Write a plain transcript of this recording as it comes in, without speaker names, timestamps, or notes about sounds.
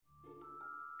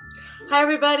Hi,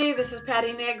 everybody. This is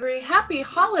Patti Negri. Happy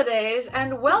holidays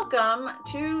and welcome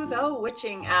to the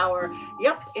Witching Hour.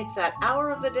 Yep, it's that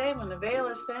hour of the day when the veil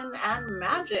is thin and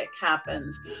magic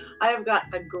happens. I have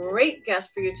got a great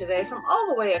guest for you today from all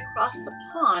the way across the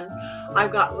pond.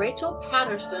 I've got Rachel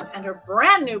Patterson and her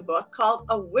brand new book called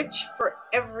A Witch for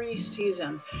Every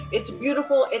Season. It's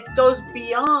beautiful. It goes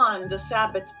beyond the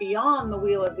sabbats, beyond the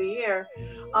wheel of the year,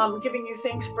 giving you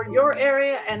things for your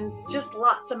area and just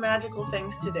lots of magical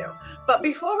things to do. But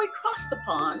before we cross the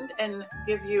pond and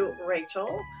give you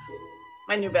Rachel,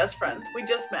 my new best friend, we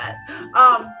just met.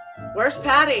 Where's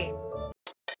Patti?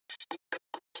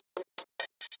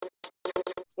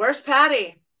 Where's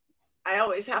Patti? I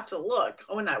always have to look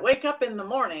when I wake up in the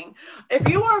morning. If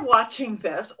you are watching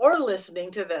this or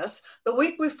listening to this, the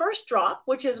week we first dropped,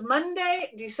 which is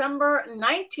Monday, December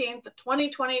 19th,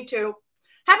 2022,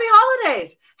 happy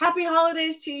holidays. Happy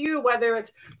holidays to you, whether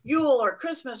it's Yule or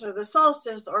Christmas or the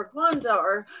solstice or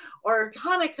Kwanzaa or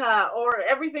Hanukkah or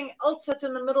everything else that's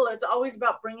in the middle. It's always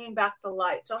about bringing back the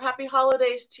light. So happy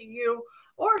holidays to you,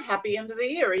 or happy end of the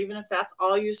year, even if that's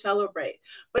all you celebrate.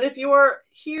 But if you are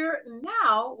here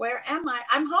now, where am I?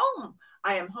 I'm home.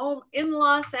 I am home in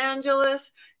Los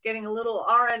Angeles, getting a little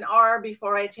R&R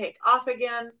before I take off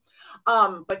again.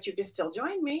 But you can still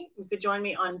join me. You could join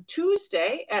me on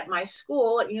Tuesday at my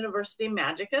school at University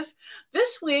Magicus.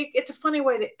 This week, it's a funny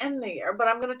way to end the year, but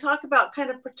I'm going to talk about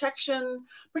kind of protection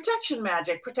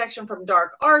magic, protection from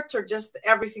dark arts, or just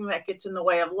everything that gets in the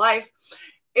way of life.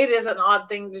 It is an odd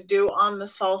thing to do on the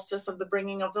solstice of the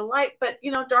bringing of the light, but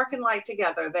dark and light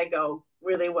together, they go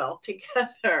really well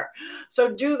together. So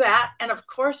do that. And of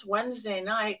course, Wednesday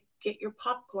night, get your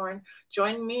popcorn.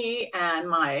 Join me and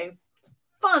my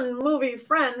fun movie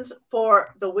friends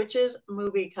for the Witches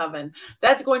Movie Coven.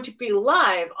 That's going to be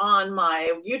live on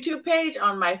my YouTube page,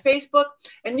 on my Facebook,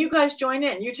 and you guys join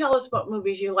in. You tell us what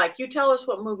movies you like. You tell us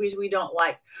what movies we don't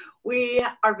like. We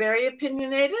are very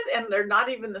opinionated, and they're not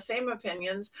even the same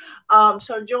opinions.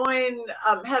 So join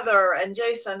Heather and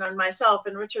Jason and myself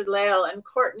and Richard Lale and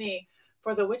Courtney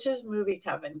for the Witches Movie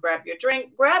Coven. Grab your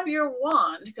drink, grab your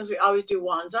wand, because we always do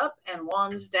wands up and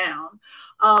wands down,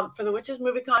 for the Witches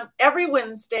Movie Con every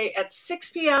Wednesday at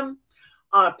 6 p.m.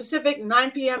 Pacific,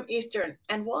 9 p.m. Eastern.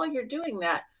 And while you're doing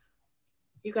that,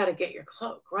 you got to get your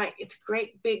cloak, right? It's a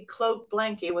great big cloak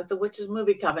blankie with the Witches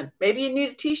Movie Coven. Maybe you need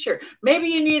a t-shirt. Maybe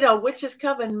you need a Witches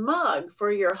Coven mug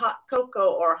for your hot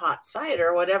cocoa or hot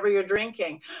cider, whatever you're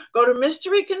drinking. Go to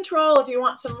Mystery Control if you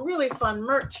want some really fun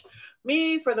merch.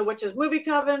 Me for the Witches Movie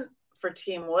Coven, for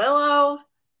Team Willow.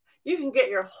 You can get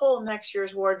your whole next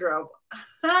year's wardrobe.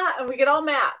 And we can all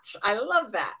match. I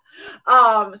love that.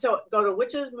 So go to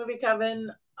Witches Movie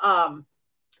Coven.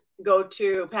 Go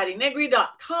to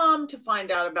pattinegri.com to find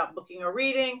out about booking a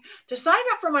reading. To sign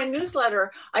up for my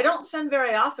newsletter, I don't send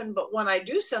very often, but when I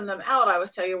do send them out, I always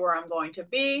tell you where I'm going to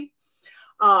be.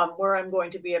 Where I'm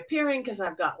going to be appearing, because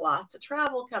I've got lots of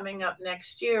travel coming up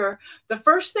next year. The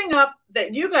first thing up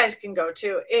that you guys can go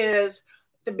to is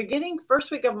the beginning first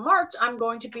week of March. I'm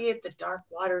going to be at the Dark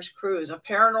Waters Cruise, a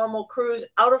paranormal cruise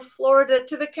out of Florida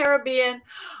to the Caribbean,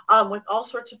 with all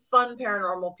sorts of fun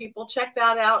paranormal people. Check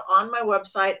that out on my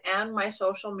website and my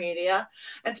social media.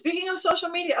 And speaking of social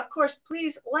media, of course,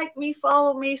 please like me,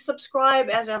 follow me, subscribe,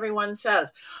 as everyone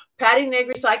says. Patti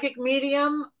Negri Psychic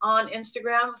Medium on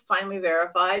Instagram, finally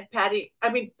verified. Patti.Negri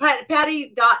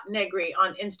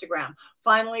on Instagram,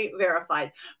 finally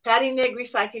verified. Patti Negri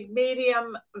Psychic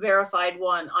Medium, verified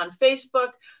one on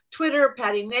Facebook. Twitter,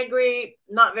 Patti Negri,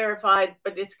 not verified,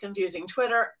 but it's confusing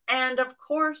Twitter. And of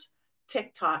course,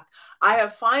 TikTok. I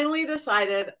have finally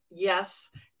decided, yes,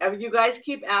 you guys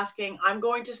keep asking, I'm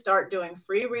going to start doing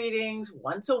free readings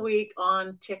once a week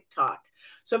on TikTok.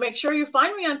 So make sure you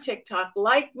find me on TikTok,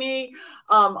 like me.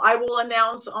 I will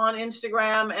announce on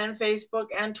Instagram and Facebook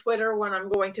and Twitter when I'm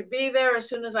going to be there as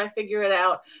soon as I figure it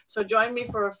out. So join me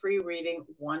for a free reading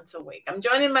once a week. I'm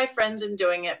joining my friends in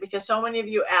doing it because so many of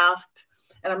you asked,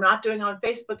 and I'm not doing it on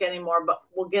Facebook anymore, but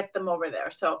we'll get them over there.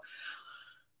 So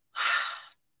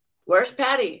where's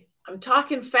Patti? I'm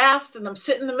talking fast and I'm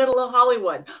sitting in the middle of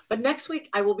Hollywood. But next week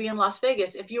I will be in Las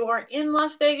Vegas. If you are in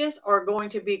Las Vegas or going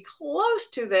to be close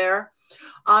to there,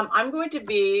 I'm going to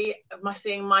be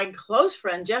seeing my close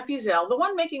friend, Jeff Ezel, the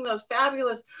one making those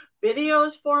fabulous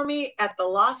videos for me, at the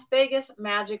Las Vegas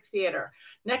Magic Theater.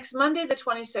 Next Monday, the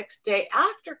 26th, day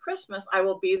after Christmas, I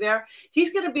will be there.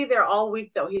 He's going to be there all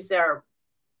week, though. He's there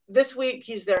this week,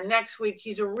 he's there next week.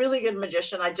 He's a really good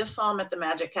magician. I just saw him at the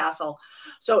Magic Castle.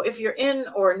 So if you're in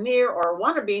or near or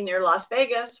want to be near Las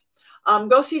Vegas,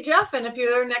 go see Jeff. And if you're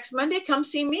there next Monday, come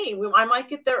see me. I might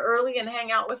get there early and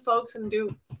hang out with folks and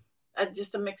do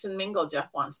just a mix and mingle Jeff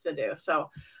wants to do. So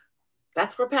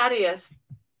That's where Patti is.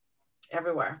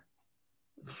 Everywhere.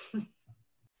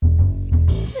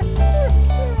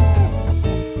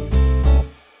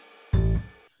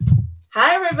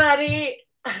 Hi, everybody.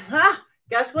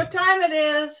 Guess what time it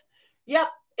is? Yep,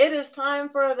 it is time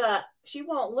for she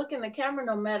won't look in the camera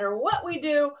no matter what we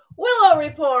do, Willow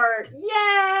Report.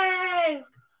 Yay!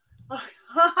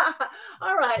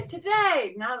 All right,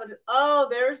 today, now that,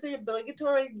 there's the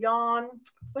obligatory yawn.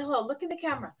 Willow, look in the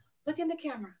camera. Look in the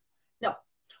camera. No.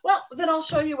 Well, then I'll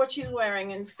show you what she's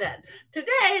wearing instead.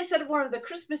 Today, instead of wearing the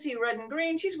Christmassy red and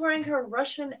green, she's wearing her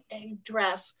Russian egg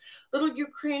dress, little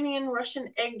Ukrainian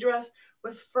Russian egg dress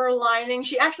with fur lining.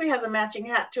 She actually has a matching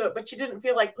hat to it, but she didn't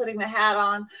feel like putting the hat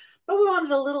on. But we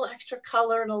wanted a little extra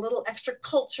color and a little extra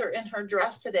culture in her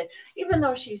dress today, even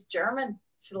though she's German.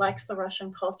 She likes the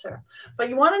Russian culture. But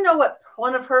you want to know what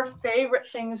one of her favorite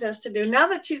things is to do now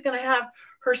that she's going to have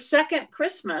her second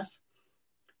Christmas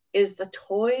is the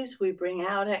toys we bring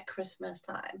out at Christmas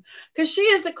time. Because she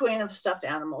is the queen of stuffed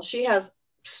animals. She has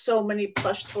so many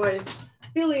plush toys,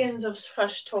 billions of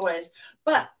plush toys.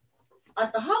 But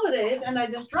at the holidays, and I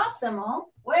just dropped them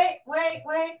all. Wait.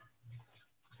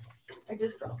 I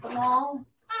just dropped them all.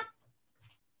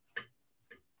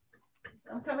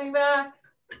 I'm coming back.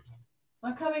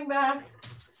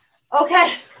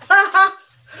 Okay.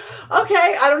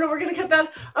 Okay, I don't know. We're going to cut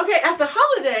that. Okay, at the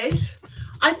holidays,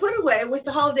 I put away with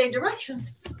the holiday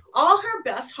directions all her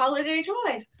best holiday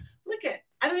toys. Look at,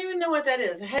 I don't even know what that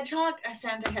is. A hedgehog, a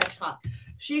Santa hedgehog.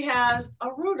 She has a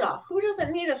Rudolph. Who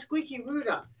doesn't need a squeaky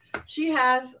Rudolph? She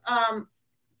has a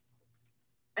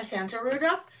Santa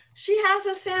Rudolph. She has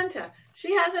a Santa.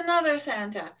 She has another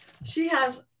Santa. She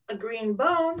has a green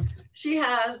bone. She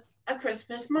has a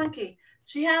Christmas monkey.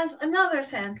 She has another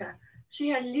Santa. She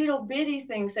has little bitty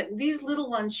things that these little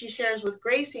ones she shares with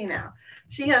Gracie now.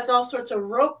 She has all sorts of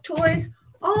rope toys,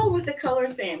 all with the color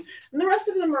theme. And the rest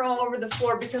of them are all over the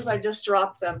floor because I just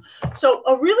dropped them. So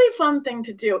a really fun thing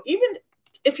to do, even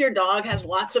if your dog has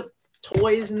lots of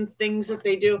toys and things that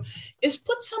they do, is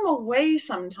put some away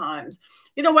sometimes.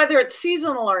 You know, whether it's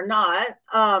seasonal or not,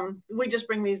 we just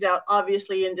bring these out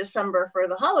obviously in December for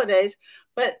the holidays.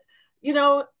 But, you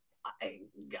know,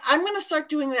 I'm going to start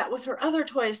doing that with her other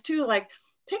toys too. Like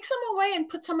take some away and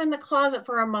put some in the closet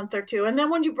for a month or two. And then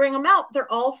when you bring them out,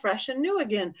 they're all fresh and new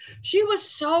again. She was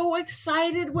so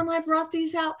excited when I brought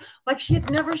these out, like she had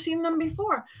never seen them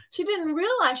before. She didn't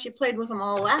realize she played with them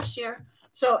all last year.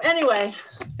 So anyway,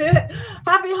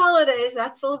 happy holidays.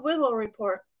 That's the Willow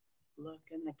Report. Look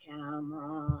in the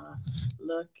camera.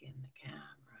 Look in the camera.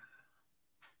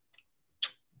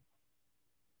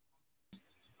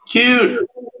 Cute.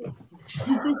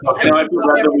 Okay, I feel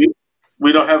bad that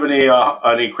we don't have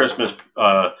any Christmas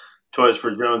toys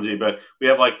for Jonesy, but we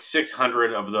have like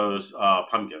 600 of those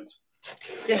pumpkins.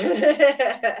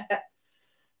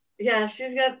 Yeah,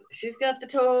 she's got the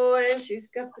toys. She's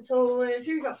got the toys.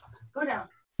 Here you go. Go down.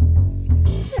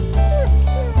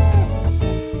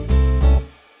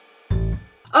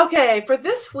 Okay, for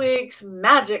this week's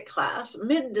Magic class,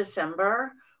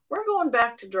 mid-December, we're going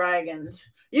back to dragons.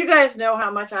 You guys know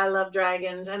how much I love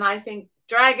dragons, and I think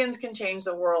dragons can change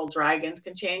the world. Dragons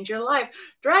can change your life.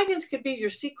 Dragons could be your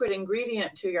secret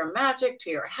ingredient to your magic, to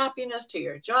your happiness, to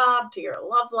your job, to your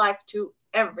love life, to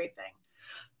everything.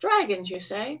 Dragons, you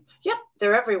say? Yep,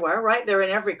 they're everywhere, right? They're in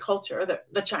every culture.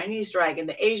 The Chinese dragon,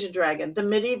 the Asian dragon, the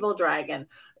medieval dragon.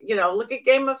 You know, look at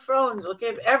Game of Thrones. Look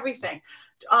at everything.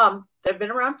 They've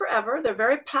been around forever. They're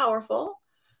very powerful.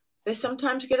 They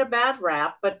sometimes get a bad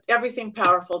rap, but everything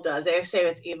powerful does. They say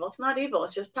it's evil. It's not evil.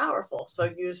 It's just powerful.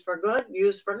 So use for good,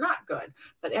 use for not good.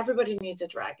 But everybody needs a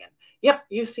dragon. Yep,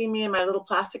 you see me in my little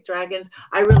plastic dragons.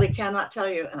 I really cannot tell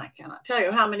you, and I cannot tell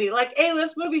you how many, like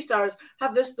A-list movie stars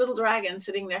have this little dragon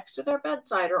sitting next to their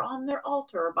bedside or on their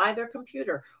altar or by their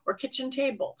computer or kitchen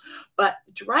table. But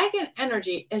dragon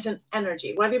energy is an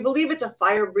energy. Whether you believe it's a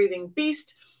fire-breathing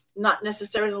beast, not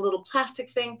necessarily a little plastic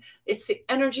thing. It's the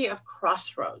energy of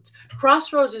crossroads.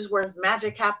 Crossroads is where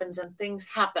magic happens and things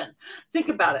happen. Think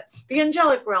about it. The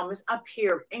angelic realm is up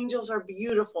here. Angels are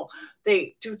beautiful.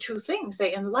 They do two things.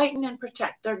 They enlighten and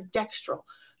protect. They're dextral.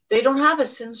 They don't have a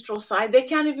sinistral side. They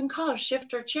can't even cause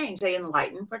shift or change. They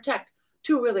enlighten, protect.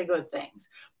 Two really good things.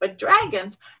 But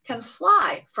dragons can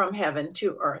fly from heaven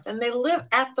to earth, and they live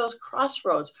at those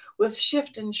crossroads with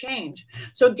shift and change.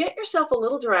 So get yourself a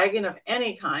little dragon of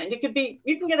any kind. It could be,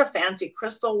 you can get a fancy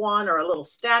crystal one or a little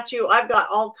statue. I've got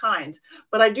all kinds,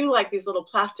 but I do like these little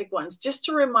plastic ones just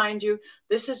to remind you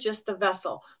this is just the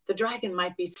vessel. The dragon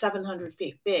might be 700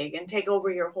 feet big and take over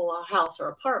your whole house or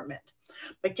apartment.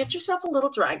 But get yourself a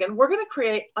little dragon. We're going to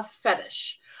create a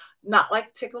fetish. Not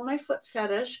like tickle my foot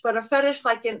fetish, but a fetish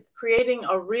like in creating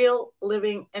a real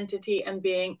living entity and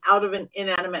being out of an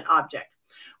inanimate object.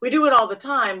 We do it all the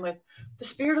time with the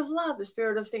spirit of love, the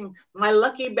spirit of thing, my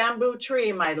lucky bamboo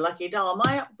tree, my lucky doll,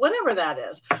 my whatever that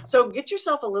is. So get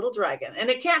yourself a little dragon. And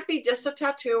it can't be just a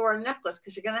tattoo or a necklace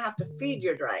because you're going to have to feed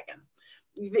your dragon.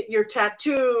 Your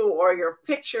tattoo or your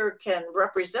picture can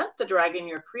represent the dragon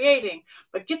you're creating,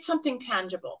 but get something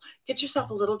tangible. Get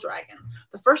yourself a little dragon.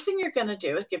 The first thing you're going to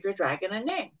do is give your dragon a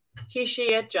name. He,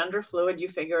 she, it, gender fluid, you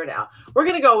figure it out. We're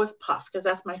going to go with Puff because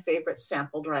that's my favorite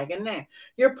sample dragon name.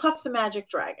 You're Puff the Magic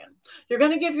Dragon. You're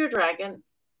going to give your dragon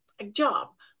a job.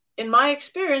 In my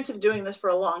experience of doing this for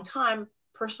a long time,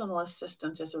 personal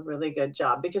assistant is a really good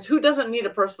job because who doesn't need a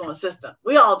personal assistant?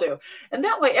 We all do. And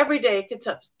that way, every day it gets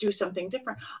up, do something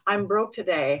different. I'm broke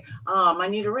today. I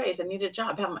need a raise. I need a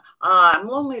job. I'm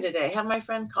lonely today. Have my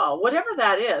friend call. Whatever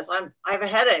that is. I have a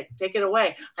headache. Take it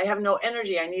away. I have no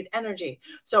energy. I need energy.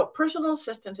 So personal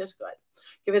assistant is good.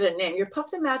 Give it a name. You're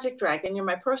Puff the Magic Dragon. You're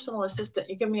my personal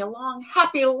assistant. You give me a long,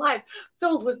 happy life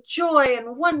filled with joy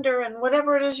and wonder and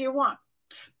whatever it is you want.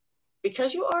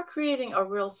 Because you are creating a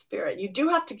real spirit, you do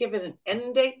have to give it an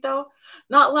end date, though.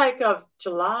 Not like of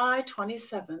July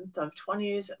 27th of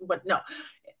 20s, but no,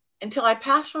 until I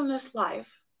pass from this life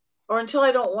or until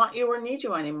I don't want you or need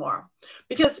you anymore.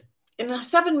 Because in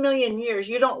 7 million years,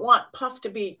 you don't want Puff to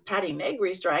be Patti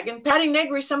Negri's dragon. Patti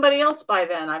Negri's somebody else by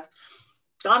then. I've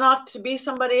gone off to be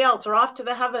somebody else or off to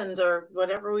the heavens or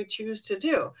whatever we choose to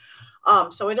do.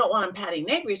 So we don't want him Patti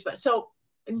Negri's, but so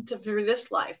through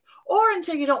this life or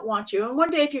until you don't want you. And one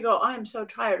day if you go, I'm so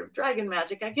tired of dragon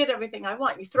magic, I get everything I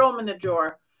want, you throw them in the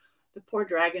drawer. The poor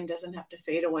dragon doesn't have to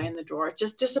fade away in the drawer. It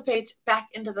just dissipates back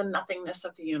into the nothingness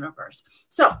of the universe.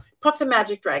 So Puff the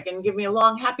Magic Dragon, give me a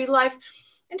long, happy life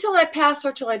until I pass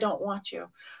or till I don't want you.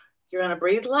 You're going to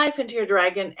breathe life into your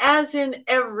dragon as in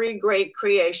every great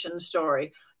creation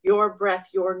story. Your breath,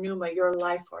 your pneuma, your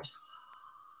life force.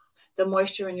 The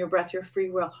moisture in your breath, your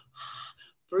free will.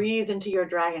 Breathe into your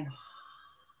dragon.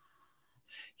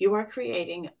 You are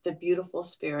creating the beautiful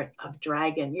spirit of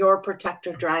dragon, your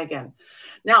protector dragon.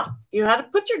 Now, you have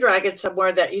to put your dragon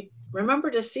somewhere that you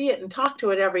remember to see it and talk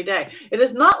to it every day. It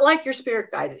is not like your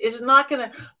spirit guide. It is not going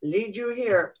to lead you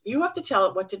here. You have to tell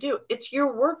it what to do. It's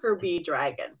your worker bee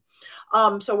dragon.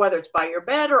 So whether it's by your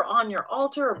bed or on your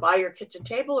altar or by your kitchen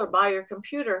table or by your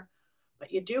computer,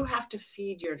 but you do have to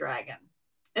feed your dragon.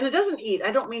 And it doesn't eat.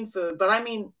 I don't mean food, but I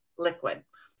mean liquid.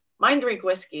 Mine drink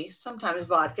whiskey, sometimes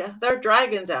vodka. They're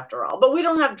dragons after all, but we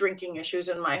don't have drinking issues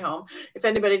in my home. If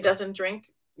anybody doesn't drink,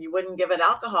 you wouldn't give it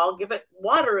alcohol. Give it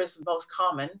water is the most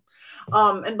common.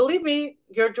 And believe me,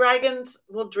 your dragons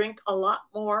will drink a lot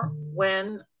more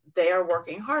when they are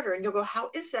working harder. And you'll go, how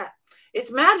is that?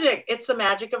 It's magic. It's the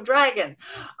magic of dragon.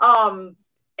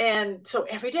 And so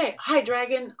every day, hi,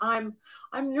 dragon, I'm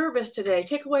nervous today.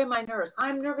 Take away my nerves.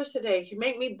 I'm nervous today. You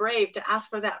make me brave to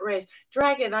ask for that raise.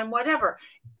 Dragon, I'm whatever.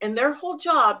 And their whole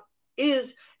job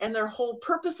is, and their whole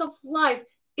purpose of life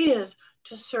is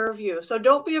to serve you. So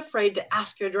don't be afraid to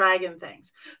ask your dragon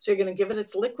things. So you're going to give it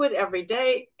its liquid every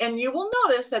day. And you will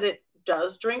notice that it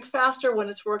does drink faster when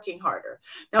it's working harder.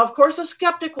 Now, of course, a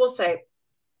skeptic will say,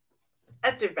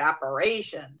 that's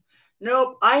evaporation.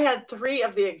 Nope, I had 3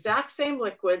 of the exact same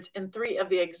liquids and 3 of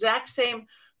the exact same.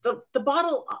 The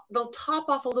bottle, the top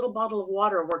off a little bottle of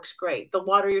water works great. The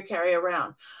water you carry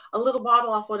around. A little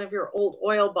bottle off one of your old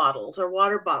oil bottles or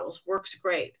water bottles works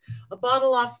great. A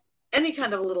bottle off any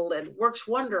kind of little lid works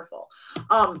wonderful.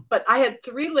 But I had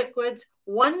 3 liquids.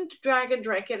 1 dragon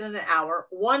drank it in an hour,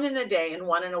 1 in a day, and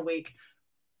 1 in a week.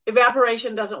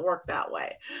 Evaporation doesn't work that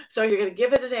way. So you're going to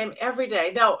give it a name every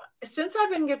day. Now, since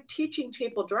I've been teaching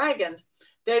people dragons,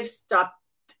 they've stopped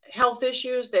health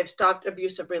issues. They've stopped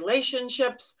abusive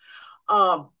relationships.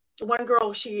 One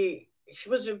girl, she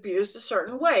was abused a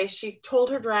certain way. She told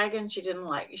her dragon she didn't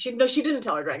like. She didn't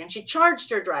tell her dragon. She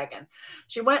charged her dragon.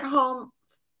 She went home.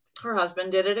 Her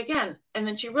husband did it again. And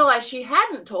then she realized she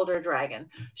hadn't told her dragon.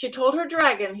 She told her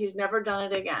dragon he's never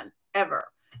done it again, ever.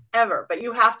 But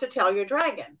you have to tell your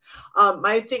dragon.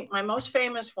 I think my most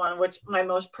famous one, which my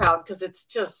most proud because it's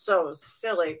just so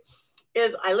silly,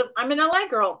 is I'm an LA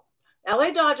girl.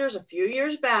 LA Dodgers a few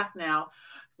years back now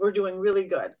were doing really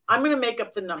good. I'm going to make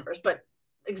up the numbers, but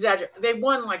exaggerate. They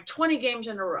won like 20 games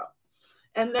in a row.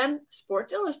 And then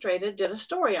Sports Illustrated did a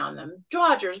story on them.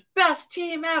 Dodgers, best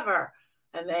team ever.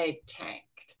 And they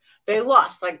tanked. They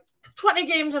lost like 20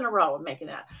 games in a row of making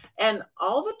that. And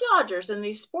all the Dodgers and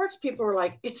these sports people were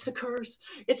like, it's the curse.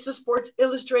 It's the Sports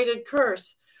Illustrated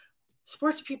curse.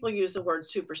 sports people use the word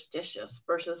superstitious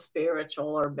versus spiritual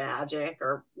or magic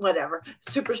or whatever.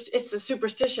 It's the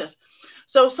superstitious.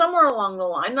 So somewhere along the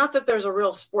line, not that there's a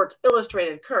real Sports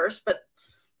Illustrated curse, but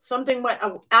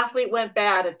an athlete went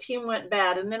bad, a team went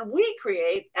bad, and then we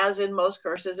create, as in most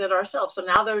curses, it ourselves. So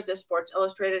now there's this Sports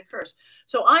Illustrated curse.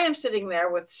 So I am sitting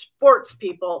there with sports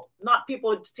people, not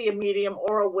people who see a medium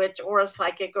or a witch or a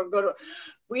psychic or go to.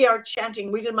 We are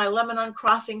chanting. We did my Lebanon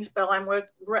Crossing spell. I'm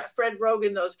with Fred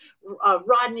Rogan, those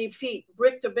Rodney Feet,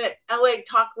 Rick the Bit, LA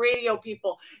Talk Radio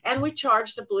people, and we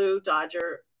charged a blue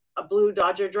Dodger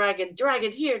dragon.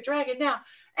 Dragon here, dragon now,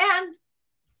 and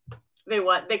they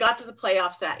won. They got to the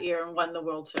playoffs that year and won the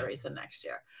World Series the next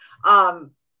year.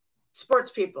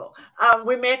 Sports people.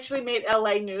 We actually made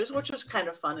LA News, which was kind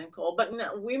of fun and cool, but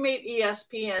no, we made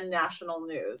ESPN national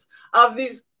news of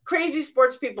these crazy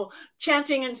sports people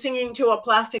chanting and singing to a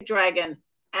plastic dragon,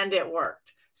 and it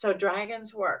worked. So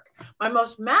dragons work. My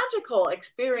most magical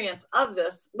experience of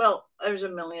this, well, there's a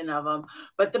million of them,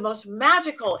 but the most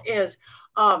magical is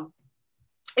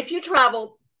if you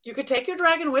travel, you could take your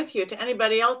dragon with you to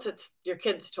anybody else. It's your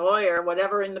kid's toy or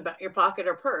whatever in your pocket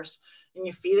or purse, and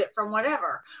you feed it from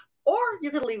whatever. Or you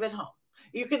could leave it home.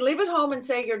 You could leave it home and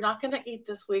say, you're not going to eat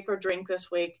this week or drink this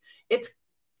week. It's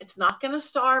not going to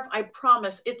starve. I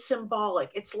promise. It's symbolic.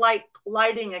 It's like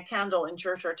lighting a candle in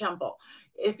church or temple.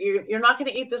 If you're not going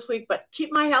to eat this week, but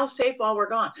keep my house safe while we're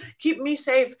gone. Keep me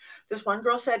safe. This one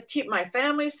girl said, keep my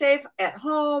family safe at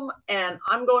home. And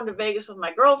I'm going to Vegas with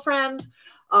my girlfriends.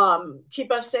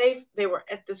 Keep us safe. They were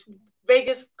at this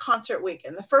Vegas concert week.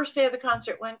 And the first day of the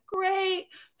concert went great.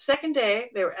 Second day,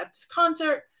 they were at this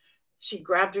concert. She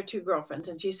grabbed her two girlfriends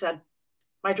and she said,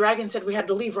 my dragon said we had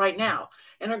to leave right now.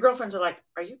 And her girlfriends are like,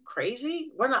 are you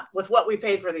crazy? We're not, with what we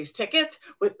paid for these tickets,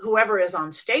 with whoever is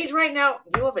on stage right now,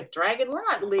 you have a dragon? We're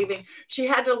not leaving. She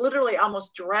had to literally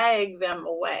almost drag them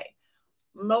away.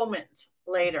 Moments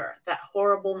later, that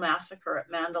horrible massacre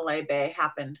at Mandalay Bay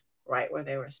happened right where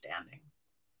they were standing.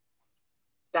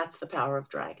 That's the power of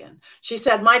dragon. She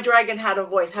said, my dragon had a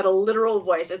voice, had a literal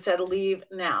voice. It said, leave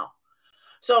now.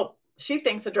 So she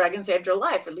thinks the dragon saved her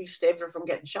life, at least saved her from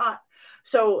getting shot.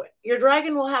 So your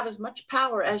dragon will have as much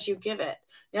power as you give it.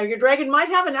 Now, your dragon might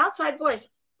have an outside voice.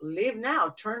 Leave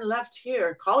now, turn left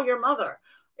here, call your mother.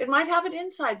 It might have an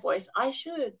inside voice. I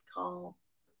should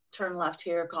turn left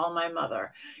here, call my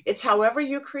mother. It's however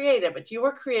you create it, but you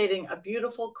are creating a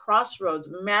beautiful crossroads,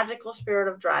 magical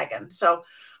spirit of dragon. So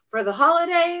for the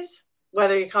holidays,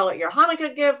 whether you call it your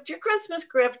Hanukkah gift, your Christmas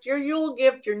gift, your Yule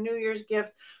gift, your New Year's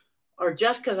gift, or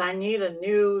just because I need a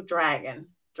new dragon.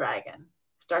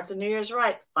 Start the New Year's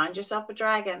right. Find yourself a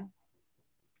dragon.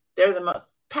 They're the most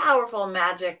powerful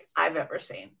magic I've ever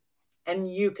seen. And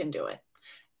you can do it.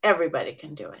 Everybody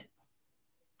can do it.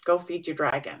 Go feed your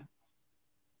dragon.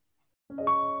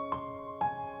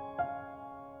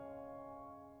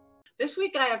 This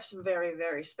week I have some very,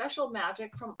 very special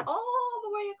magic from all the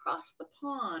way across the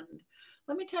pond.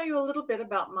 Let me tell you a little bit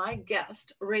about my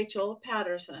guest, Rachel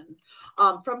Patterson,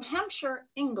 from Hampshire,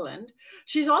 England.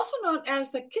 She's also known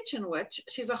as the Kitchen Witch.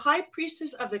 She's a high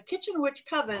priestess of the Kitchen Witch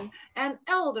Coven and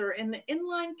elder in the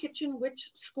Inline Kitchen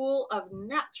Witch School of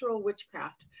Natural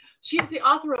Witchcraft. She is the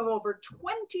author of over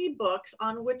 20 books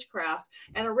on witchcraft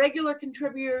and a regular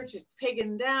contributor to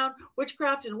Pagan Down,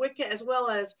 Witchcraft and Wicca, as well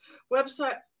as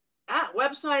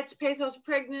websites, Pathos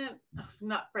Pregnant,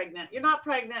 not pregnant. You're not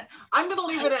pregnant. I'm going to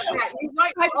leave it at that. You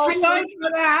write for all sorts for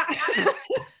that.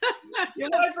 You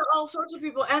write for all sorts of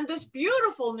people, and this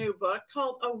beautiful new book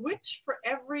called A Witch for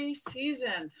Every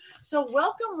Season. So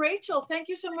welcome, Rachel. Thank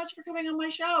you so much for coming on my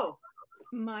show.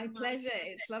 My pleasure.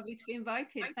 It's lovely to be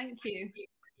invited. Thank you.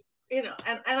 You know,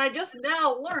 and I just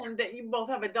now learned that you both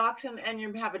have a dachshund and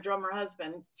you have a drummer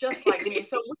husband, just like me.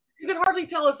 So you can hardly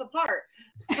tell us apart.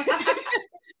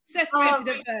 Separated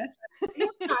at birth. Yeah,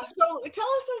 so tell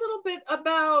us a little bit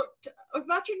about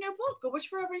your new book, A Witch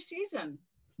for Every Season.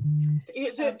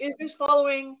 Is this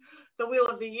following the Wheel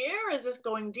of the Year? Is this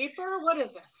going deeper? What is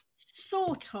this?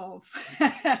 Sort of.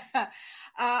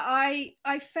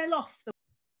 I fell off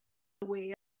the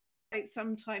wheel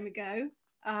some time ago.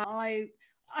 I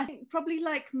think probably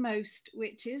like most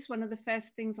witches, one of the first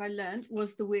things I learned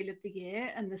was the Wheel of the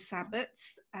Year and the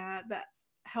sabbats that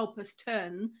help us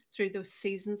turn through the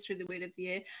seasons, through the Wheel of the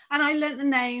Year. And I learned the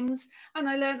names and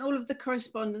I learned all of the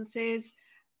correspondences,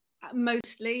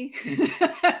 mostly.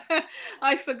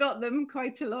 I forgot them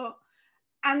quite a lot.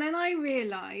 And then I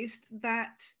realized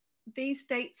that these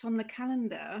dates on the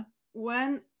calendar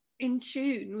weren't in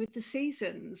tune with the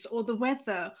seasons or the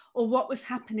weather or what was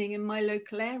happening in my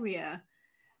local area.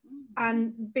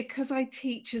 And because I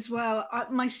teach as well,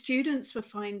 my students were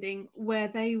finding where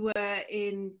they were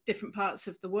in different parts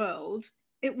of the world,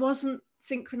 it wasn't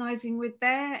synchronizing with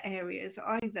their areas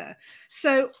either.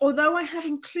 So although I have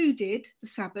included the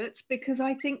sabbats, because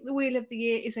I think the Wheel of the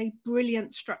Year is a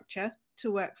brilliant structure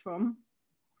to work from,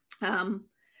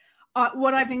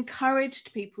 what I've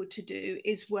encouraged people to do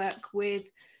is work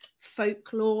with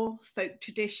folklore, folk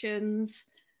traditions,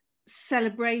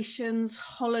 celebrations,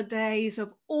 holidays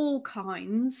of all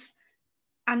kinds,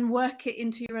 and work it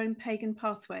into your own pagan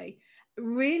pathway,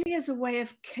 really as a way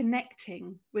of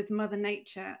connecting with Mother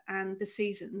Nature and the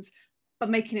seasons, but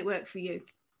making it work for you.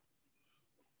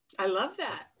 I love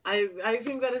that. I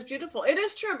think that is beautiful. It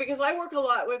is true, because I work a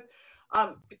lot with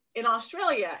in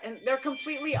Australia, and they're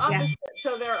completely opposite. Yeah.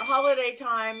 So their holiday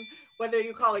time, whether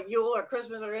you call it Yule or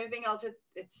Christmas or anything else,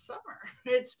 it's summer.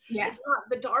 It's not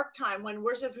the dark time. When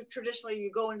we're traditionally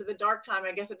you go into the dark time,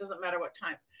 I guess it doesn't matter what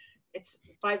time. It's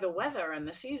by the weather and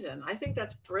the season. I think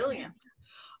that's brilliant.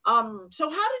 So how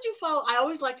did you follow? I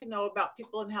always like to know about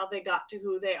people and how they got to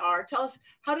who they are. Tell us,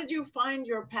 how did you find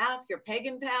your path, your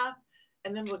pagan path?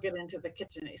 And then we'll get into the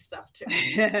kitchen-y stuff too.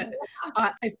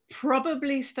 I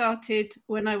probably started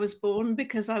when I was born,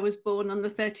 because I was born on the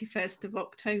 31st of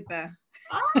October.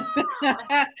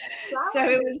 So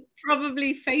it was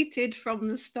probably fated from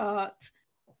the start.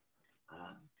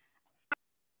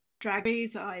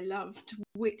 Dragons, I loved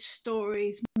witch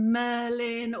stories,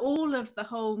 Merlin, all of the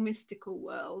whole mystical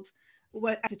world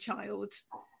as a child.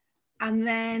 And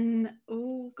then,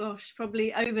 oh gosh,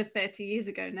 probably over 30 years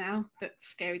ago now, that's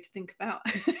scary to think about,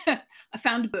 I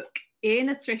found a book in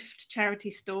a thrift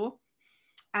charity store,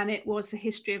 and it was The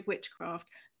History of Witchcraft,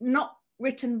 not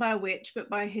written by a witch, but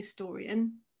by a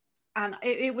historian. And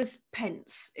it was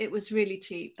pence. It was really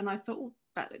cheap. And I thought, oh,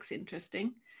 that looks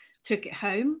interesting. Took it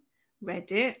home,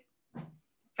 read it,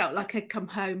 felt like I'd come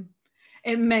home.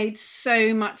 It made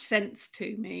so much sense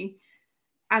to me.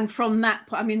 And from that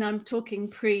point, I mean, I'm talking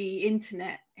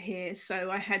pre-internet here, so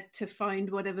I had to find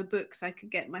whatever books I could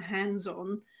get my hands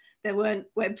on. There weren't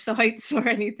websites or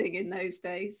anything in those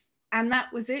days. And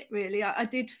that was it, really. I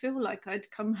did feel like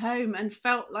I'd come home and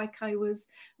felt like I was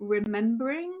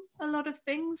remembering a lot of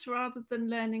things rather than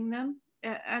learning them.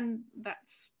 And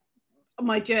that's,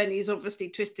 my journey is obviously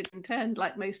twisted and turned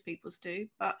like most people's do,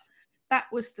 but that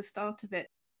was the start of it.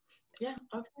 Yeah,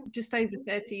 okay. Just over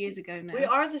 30 years ago now. We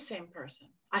are the same person.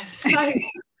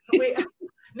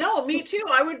 No, me too.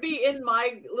 I would be in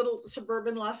my little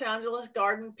suburban Los Angeles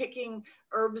garden picking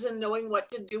herbs and knowing what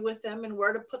to do with them and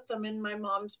where to put them in my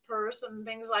mom's purse and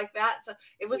things like that. So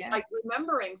it was like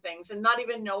remembering things and not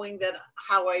even knowing that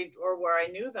how I or where I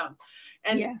knew them.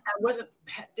 And I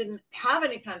didn't have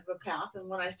any kind of a path. And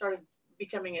when I started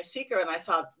becoming a seeker and I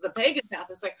saw the pagan path,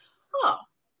 it's like, oh,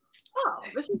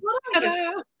 this is what I'm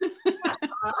doing.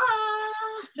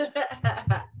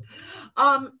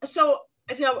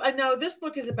 So I know this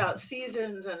book is about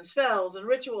seasons and spells and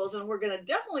rituals, and we're going to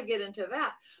definitely get into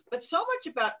that. But so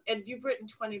much about, and you've written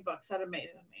 20 books. That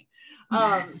amazes me.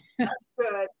 That's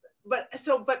good.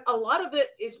 But a lot of it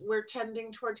is we're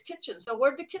tending towards kitchen. So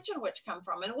where did the Kitchen Witch come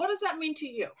from, and what does that mean to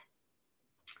you?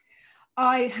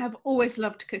 I have always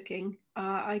loved cooking.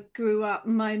 I grew up,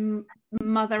 my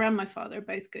mother and my father are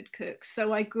both good cooks.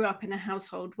 So I grew up in a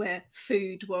household where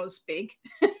food was big.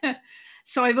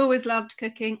 So I've always loved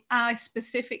cooking. I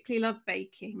specifically love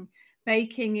baking.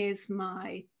 Baking is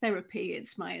my therapy.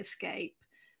 It's my escape.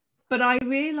 But I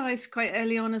realized quite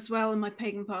early on as well in my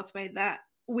pagan pathway that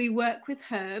we work with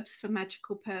herbs for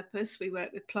magical purpose. We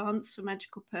work with plants for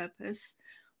magical purpose.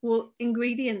 Well,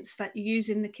 ingredients that you use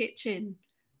in the kitchen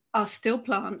are still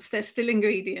plants, they're still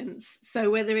ingredients. So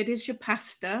whether it is your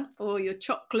pasta or your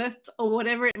chocolate or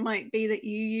whatever it might be that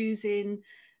you use in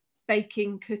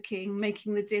baking, cooking,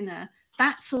 making the dinner,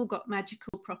 that's all got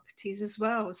magical properties as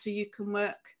well. So you can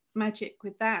work magic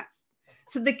with that.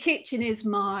 So the kitchen is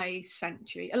my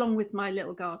sanctuary, along with my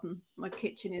little garden. My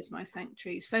kitchen is my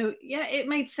sanctuary. So yeah, it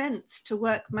made sense to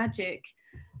work magic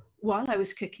while I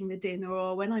was cooking the dinner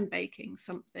or when I'm baking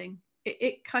something.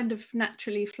 It kind of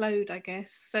naturally flowed, I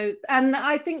guess. So, and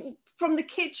I think from the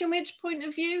Kitchen Witch point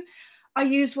of view, I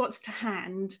use what's to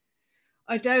hand.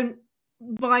 I don't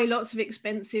buy lots of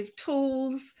expensive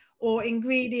tools or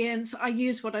ingredients. I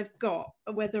use what I've got,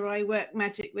 whether I work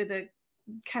magic with a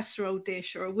casserole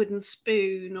dish or a wooden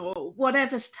spoon or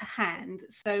whatever's to hand.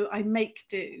 So I make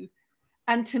do.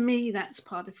 And to me, that's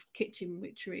part of kitchen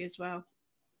witchery as well.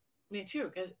 Me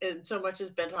too, because so much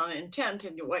is bent on intent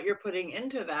and what you're putting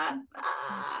into that.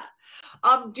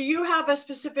 Do you have a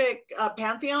specific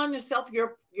pantheon yourself?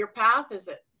 Your path, is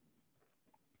it?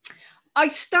 I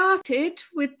started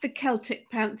with the Celtic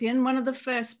pantheon. One of the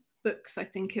first books, I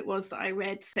think it was, that I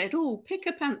read said, oh, pick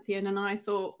a pantheon. And I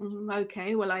thought,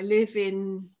 okay, well, I live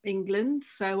in England,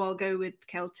 so I'll go with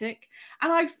Celtic.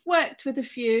 And I've worked with a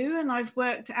few, and I've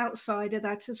worked outside of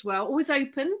that as well, always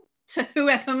open to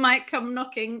whoever might come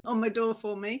knocking on my door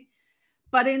for me.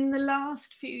 But in the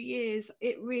last few years,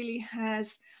 it really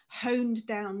has honed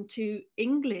down to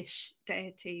English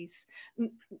deities,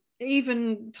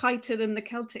 even tighter than the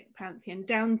Celtic pantheon,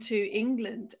 down to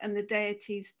England and the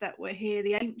deities that were here,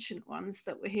 the ancient ones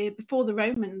that were here before the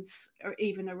Romans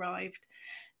even arrived.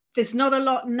 There's not a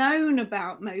lot known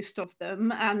about most of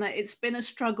them, and it's been a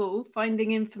struggle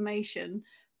finding information,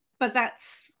 but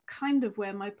that's kind of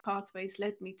where my pathways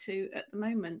led me to at the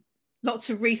moment. Lots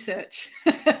of research.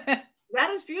 That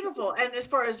is beautiful. And as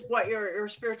far as what your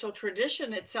spiritual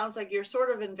tradition, it sounds like you're sort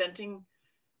of inventing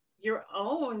your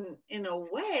own in a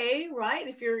way, right?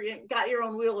 If you're got your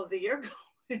own wheel of the year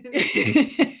going.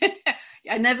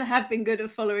 I never have been good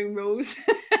at following rules.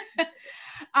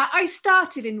 I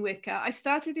started in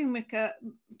Wicca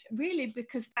really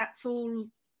because that's all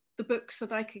the books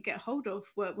that I could get hold of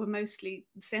were mostly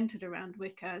centered around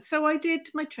Wicca. So I did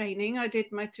my training, I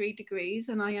did my 3 degrees,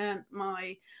 and I earned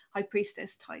my High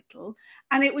Priestess title.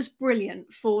 And it was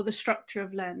brilliant for the structure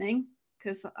of learning,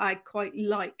 because I quite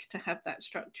like to have that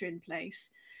structure in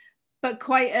place. But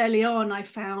quite early on, I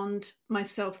found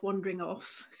myself wandering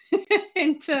off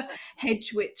into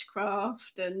hedge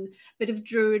witchcraft and a bit of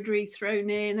druidry thrown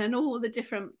in, and all the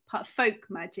different folk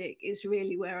magic is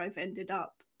really where I've ended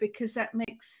up, because that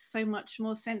makes so much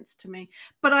more sense to me.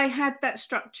 But I had that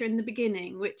structure in the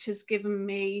beginning, which has given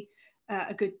me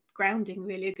a good grounding,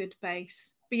 really a good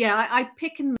base. But yeah, I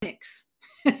pick and mix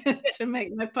to make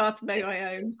my pathway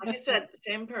my own. Like I said,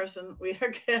 same person. We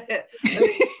are good. A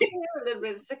little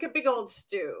bit. It's like a big old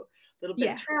stew. A little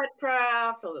bit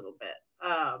tradcraft, a little bit.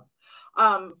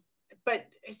 But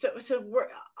so we're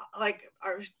like,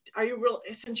 are you real?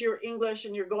 Since you're English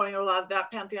and you're going a lot of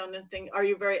that pantheon and thing, are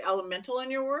you very elemental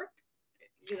in your work?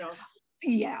 You know.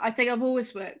 Yeah, I think I've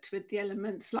always worked with the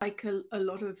elements, like a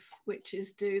lot of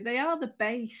witches do. They are the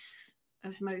base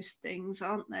of most things,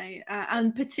 aren't they?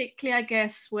 And particularly, I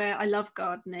guess, where I love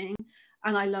gardening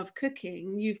and I love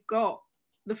cooking, you've got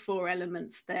the 4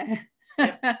 elements there.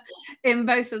 Yep. In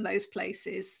both of those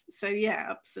places. So yeah,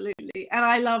 absolutely. And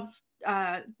I love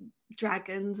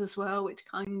dragons as well, which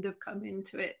kind of come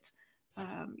into it.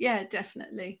 Yeah,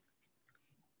 definitely.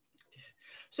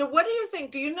 So what do you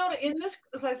think? Do you know, in this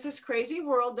crazy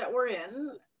world that we're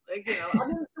in, like, you know, I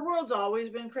mean, the world's always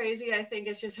been crazy. I think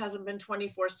it just hasn't been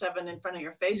 24/7 in front of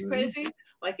your face crazy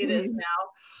like it is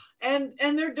now.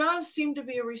 And there does seem to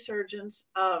be a resurgence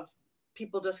of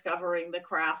people discovering the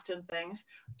craft and things.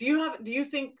 Do you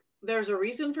think there's a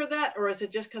reason for that, or is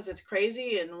it just because it's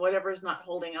crazy and whatever's not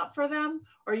holding up for them?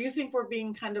 Or you think we're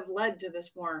being kind of led to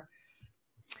this more?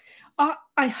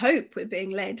 I hope we're being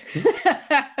led.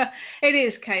 It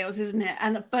is chaos, isn't it?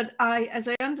 But as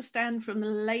I understand from the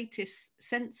latest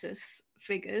census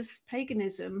figures,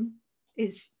 paganism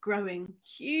is growing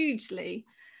hugely,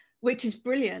 which is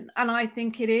brilliant. And I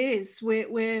think it is.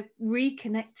 We're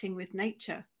reconnecting with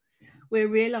nature. We're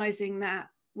realizing that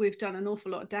we've done an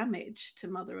awful lot of damage to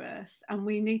Mother Earth, and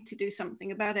we need to do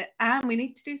something about it. And we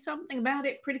need to do something about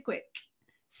it pretty quick.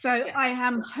 So yeah. I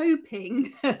am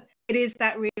hoping it is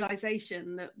that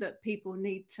realization that people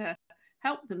need to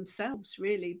help themselves,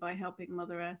 really, by helping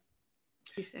Mother Earth.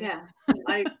 She says. Yeah,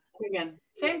 I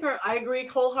agree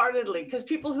wholeheartedly, because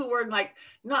people who were like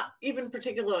not even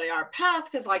particularly our path,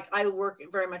 because like I work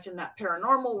very much in that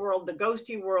paranormal world, the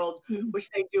ghosty world, which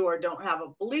they do or don't have a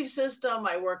belief system.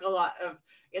 I work a lot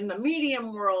in the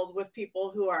medium world with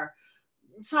people who are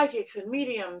psychics and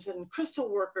mediums and crystal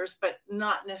workers, but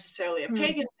not necessarily a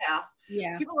pagan path.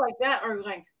 Yeah, people like that are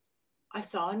like, I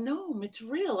saw a gnome, it's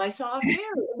real. I saw a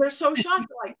fairy. They're so shocked.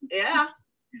 They're like,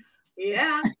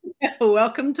 yeah.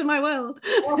 Welcome to my world.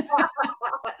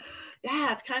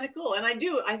 Yeah, it's kind of cool. And I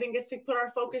think it's to put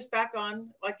our focus back on,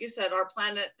 like you said, our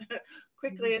planet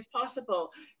quickly as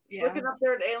possible. Yeah. Looking up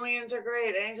there at aliens are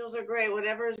great, angels are great,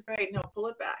 whatever is great. No, pull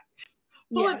it back.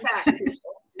 Pull it back, people.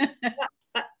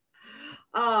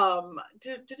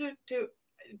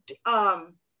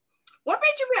 What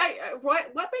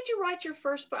made you write your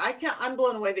first book? I'm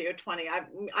blown away that you're 20.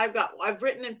 I've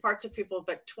written in parts of people,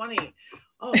 but 20.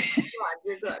 Oh my God,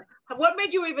 you're good. What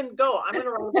made you even go? I'm going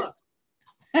to write a book.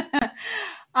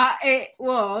 It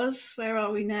was, where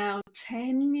are we now?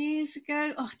 10 years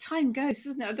ago. Oh, time goes,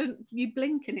 doesn't it? You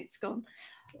blink and it's gone.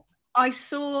 I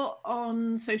saw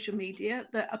on social media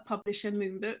that a publisher,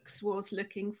 Moonbooks, was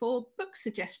looking for book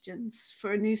suggestions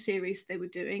for a new series they were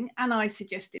doing, and I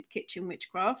suggested Kitchen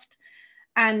Witchcraft.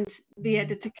 And the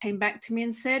editor came back to me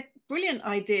and said, brilliant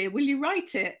idea, will you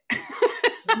write it?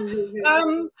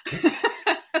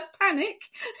 Panic.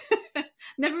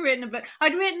 Never written a book.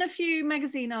 I'd written a few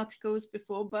magazine articles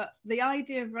before, but the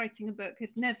idea of writing a book had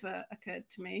never occurred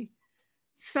to me.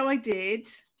 So I did.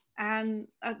 And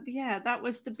that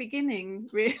was the beginning,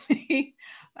 really.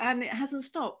 And it hasn't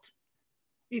stopped.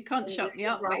 You can't shut me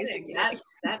up, basically.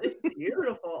 That is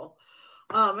beautiful.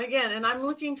 Again, and I'm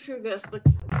looking through this.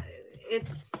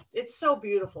 It's so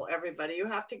beautiful, everybody. You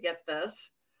have to get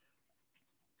this.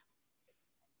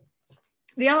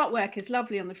 The artwork is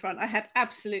lovely on the front. I had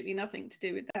absolutely nothing to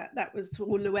do with that. That was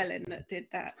all Llewellyn that did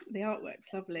that. The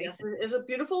artwork's lovely. Yes, it is a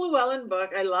beautiful Llewellyn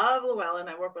book. I love Llewellyn.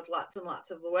 I work with lots and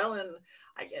lots of Llewellyn.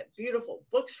 I get beautiful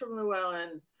books from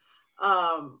Llewellyn.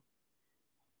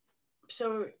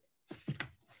 So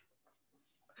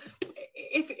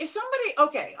if somebody,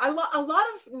 okay, a lot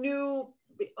of new,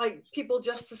 like, people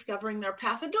just discovering their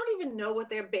path and don't even know what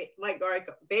their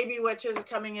baby witches are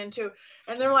coming into,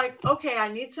 and they're like, okay, I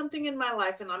need something in my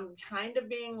life and I'm kind of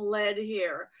being led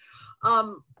here.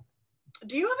 Do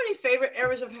you have any favorite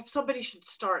areas of somebody should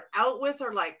start out with,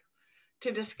 or like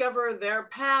to discover their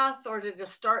path, or to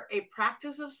just start a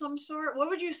practice of some sort? What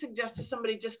would you suggest to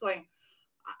somebody just going,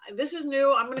 this is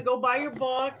new, I'm going to go buy your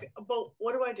book, but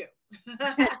what do I do?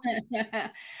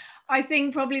 I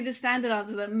think probably the standard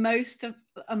answer that most of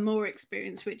a more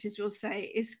experienced witches will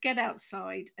say is get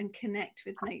outside and connect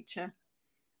with nature.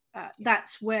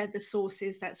 That's where the source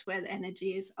is. That's where the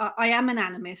energy is. I am an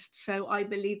animist, so I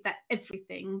believe that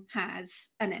everything has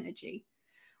an energy,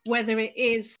 whether it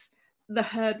is the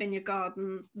herb in your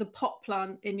garden, the pot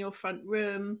plant in your front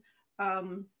room,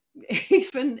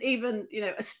 even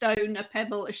a stone, a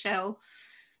pebble, a shell,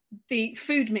 the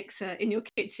food mixer in your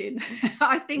kitchen.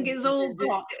 I think it's all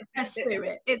got a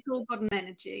spirit. It's all got an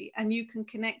energy, and you can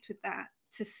connect with that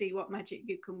to see what magic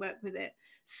you can work with it.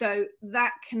 So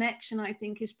that connection, I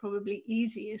think, is probably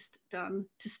easiest done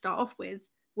to start off with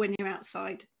when you're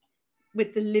outside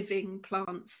with the living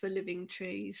plants, the living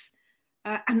trees.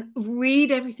 And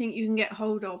read everything you can get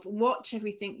hold of, watch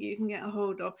everything you can get a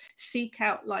hold of, seek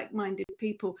out like-minded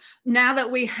people. Now that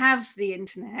we have the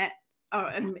internet,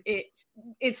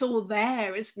 it's all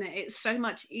there, isn't it? It's so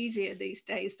much easier these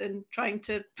days than trying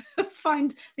to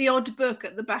find the odd book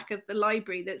at the back of the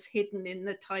library that's hidden in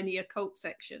the tiny occult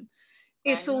section.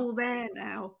 It's all there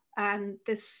now, and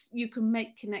you can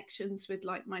make connections with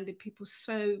like-minded people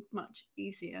so much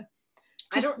easier.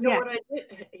 I don't know what I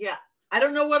did. Yeah. I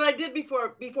don't know what I did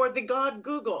before the god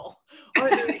Google or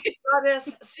the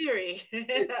goddess Siri.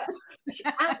 I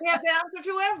have the answer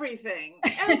to everything.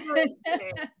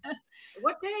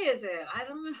 What day is it? I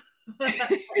don't know. But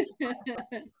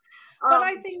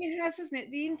I think it has, isn't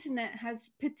it? The internet has,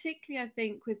 particularly, I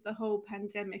think, with the whole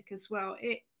pandemic as well,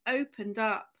 it opened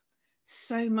up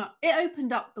so much. It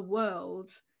opened up the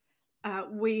world. I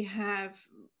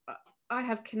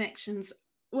have connections.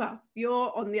 Well,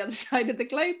 you're on the other side of the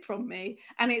globe from me,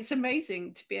 and it's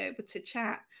amazing to be able to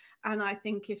chat. And I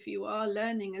think if you are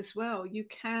learning as well,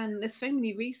 there's so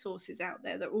many resources out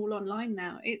there that are all online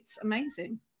now. It's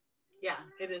amazing. Yeah,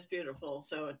 it is beautiful.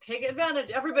 So take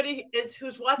advantage. Everybody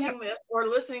who's watching this or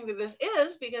listening to this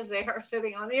is because they are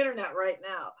sitting on the internet right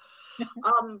now.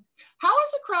 How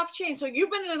has the craft changed? So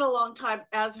you've been in it a long time,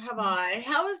 as have I.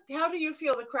 How do you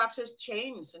feel the craft has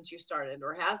changed since you started,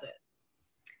 or has it?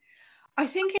 I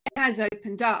think it has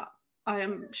opened up. I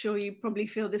am sure you probably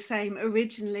feel the same.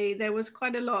 Originally, there was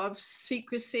quite a lot of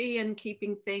secrecy and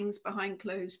keeping things behind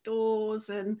closed doors,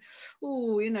 and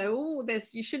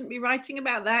you shouldn't be writing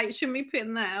about that. You shouldn't be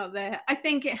putting that out there. I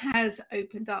think it has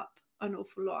opened up an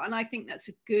awful lot, and I think that's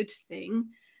a good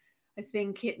thing. I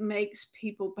think it makes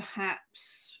people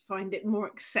perhaps find it more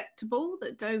acceptable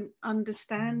that don't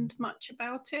understand much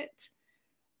about it.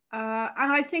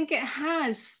 And I think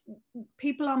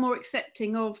people are more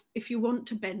accepting of if you want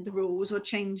to bend the rules or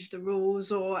change the rules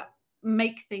or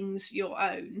make things your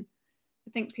own.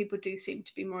 I think people do seem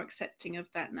to be more accepting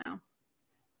of that now.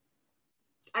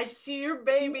 I see your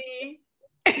baby.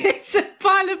 It's a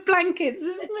pile of blankets,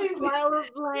 isn't it? A pile of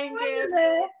blankets.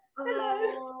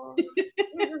 Oh.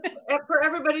 For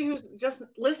everybody who's just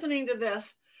listening to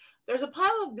this, there's a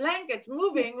pile of blankets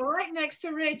moving right next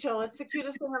to Rachel. It's the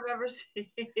cutest thing I've ever seen.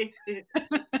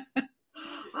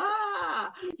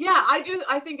 Yeah, I do.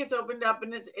 I think it's opened up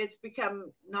and it's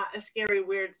become not a scary,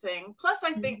 weird thing. Plus,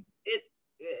 I think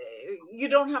you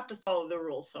don't have to follow the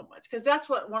rules so much, because that's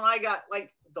when I got,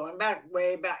 like, going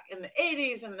way back in the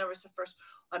 80s, and there was the first,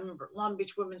 I remember, Long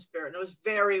Beach Women's Spirit, and it was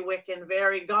very Wiccan,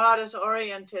 very goddess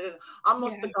oriented, and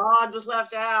almost the god was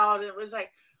left out. It was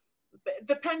like,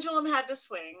 the pendulum had to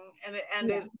swing, and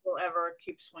it will ever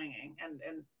keep swinging,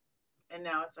 and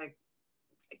now it's like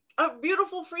a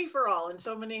beautiful free for all in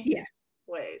so many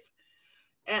ways.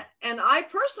 And I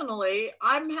personally,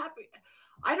 I'm happy.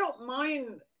 I don't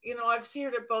mind. I've seen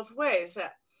it both ways.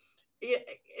 That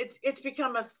it's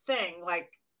become a thing. Like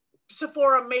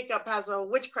Sephora makeup has a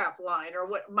witchcraft line, or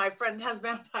what my friend has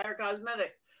vampire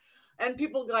cosmetics, and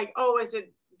people like, oh, is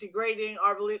it degrading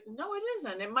our belief? No, it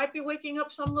isn't. It might be waking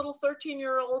up some little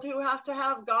 13-year-old who has to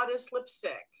have goddess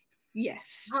lipstick.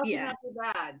 Yes. How can that be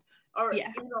bad? Or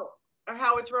or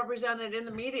how it's represented in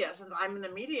the media, since I'm in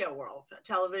the media world,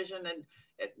 television, and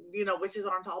witches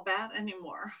aren't all bad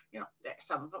anymore.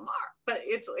 Some of them are, but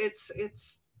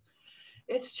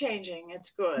it's changing.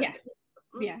 It's good.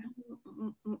 Yeah.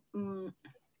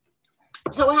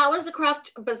 So how is the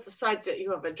craft, besides that you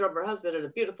have a drummer husband and a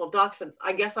beautiful dachshund,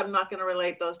 I guess I'm not going to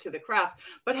relate those to the craft,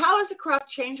 but how has the craft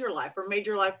changed your life or made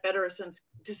your life better since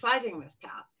deciding this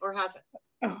path, or has it?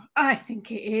 Oh, I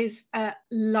think it is a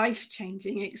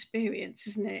life-changing experience,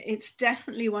 isn't it? It's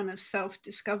definitely one of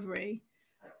self-discovery.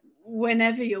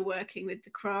 Whenever you're working with the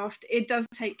craft, it does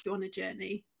take you on a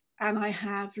journey. And I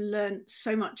have learned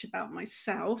so much about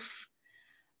myself.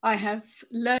 I have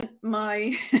learnt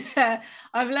my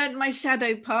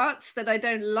shadow parts that I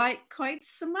don't like quite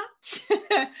so much.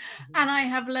 And I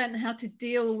have learned how to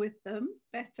deal with them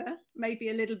better. Maybe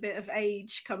a little bit of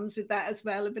age comes with that as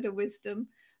well, a bit of wisdom.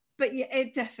 But yeah,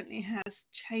 it definitely has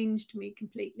changed me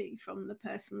completely from the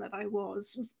person that I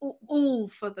was, all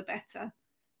for the better.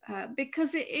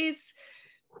 Because it is,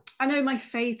 I know my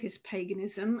faith is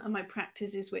paganism and my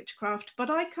practice is witchcraft,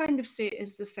 but I kind of see it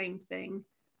as the same thing.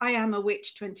 I am a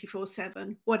witch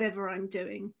 24/7, whatever I'm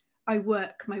doing. I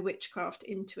work my witchcraft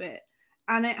into it.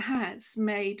 And it has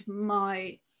made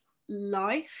my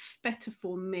life better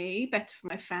for me, better for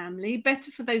my family, better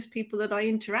for those people that I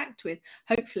interact with,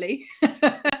 hopefully.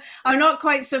 I'm not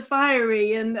quite so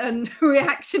fiery and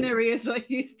reactionary as I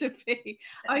used to be.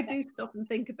 I do stop and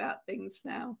think about things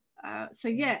now. So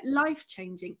yeah,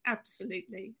 life-changing,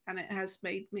 absolutely. And it has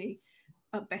made me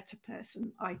a better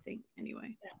person, I think,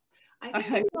 anyway. Yeah. I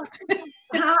hope.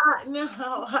 No,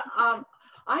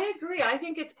 I agree. I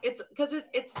think it's because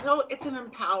it's an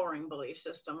empowering belief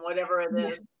system, whatever it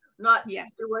is. Not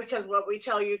because what we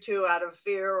tell you to out of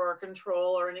fear or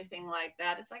control or anything like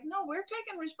that. It's like, no, we're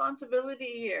taking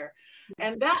responsibility here.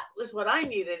 And that was what I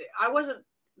needed. I wasn't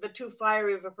the too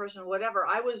fiery of a person, whatever.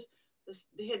 I was this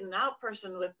hidden out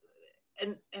person with,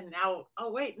 and now,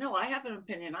 oh wait, no, I have an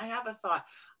opinion. I have a thought.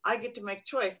 I get to make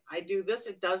choice. I do this,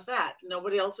 it does that.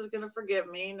 Nobody else is going to forgive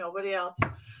me. Nobody else.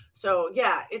 So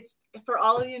yeah, it's for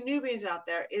all of you newbies out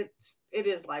there. It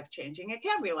is life-changing. It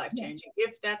can be life-changing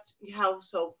if that's how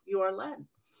you are led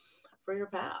for your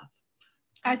path.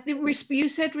 I think you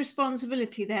said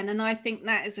responsibility then, and I think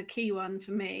that is a key one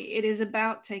for me. It is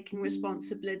about taking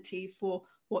responsibility for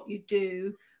what you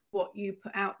do, what you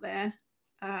put out there.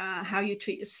 How you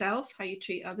treat yourself, how you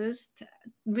treat others.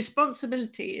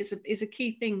 Responsibility is a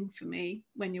key thing for me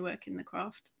when you work in the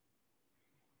craft.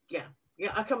 Yeah,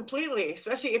 completely.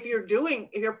 Especially if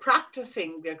you're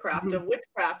practicing the craft of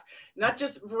witchcraft, not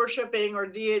just worshiping or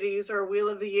deities or Wheel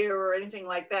of the Year or anything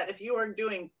like that. If you are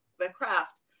doing the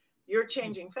craft, you're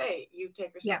changing fate. You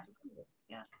take responsibility.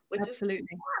 Yeah, which absolutely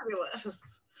is fabulous.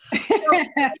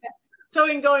 So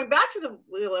in going back to the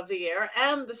Wheel of the Year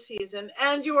and the season,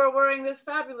 and you are wearing this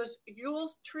fabulous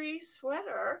Yule tree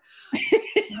sweater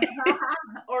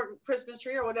or Christmas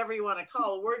tree or whatever you want to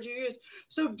call the word you use.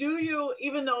 So do you,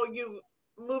 even though you've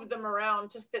moved them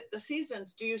around to fit the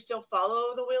seasons, do you still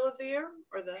follow the Wheel of the Year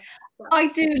or the? I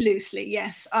do loosely,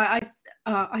 yes. I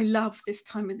love this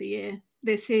time of the year.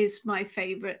 This is my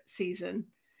favorite season.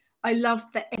 I love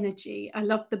the energy. I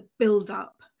love the build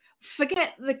up.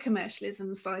 Forget the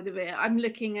commercialism side of it. I'm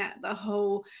looking at the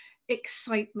whole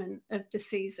excitement of the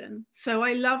season. So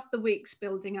I love the weeks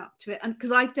building up to it. And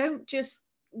because I don't just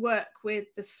work with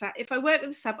the Sabbath. If I work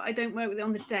with the Sabbath, I don't work with it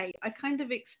on the day. I kind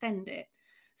of extend it.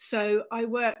 So I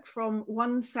work from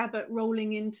one Sabbath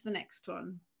rolling into the next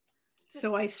one.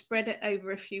 So I spread it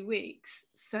over a few weeks.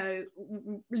 So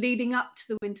leading up to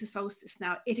the winter solstice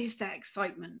now, it is that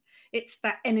excitement. It's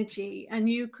that energy. And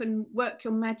you can work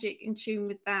your magic in tune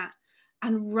with that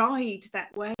and ride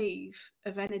that wave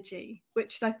of energy,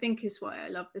 which I think is why I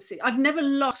love the season. I've never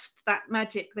lost that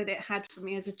magic that it had for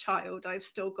me as a child. I've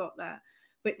still got that,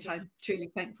 which I'm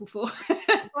truly thankful for.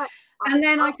 And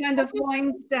then I kind of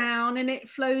wind down and it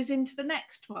flows into the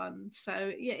next one.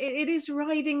 So yeah, it is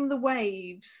riding the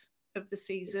waves of the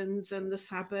seasons and the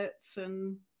sabbats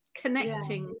and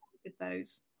connecting with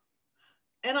those.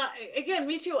 And again,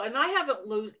 me too. And I haven't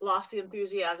lost the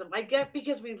enthusiasm. I get,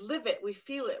 because we live it, we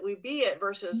feel it, we be it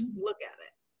versus look at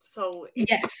it. So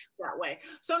it's that way.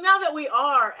 So now that we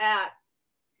are at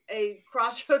a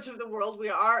crossroads of the world, we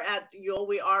are at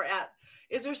Yule,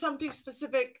 is there something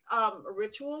specific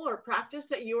ritual or practice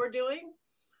that you are doing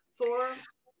for?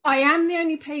 I am the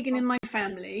only pagan in my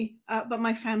family, but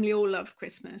my family all love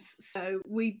Christmas. So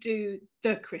we do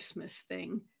the Christmas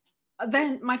thing.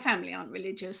 Then my family aren't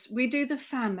religious. We do the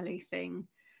family thing.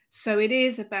 So it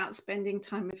is about spending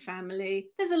time with family.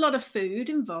 There's a lot of food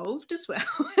involved as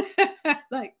well,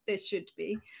 like there should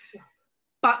be.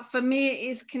 But for me, it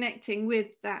is connecting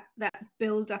with that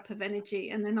build-up of energy.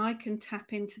 And then I can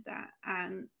tap into that.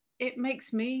 And it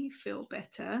makes me feel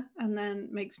better and then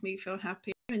makes me feel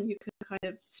happy. And you can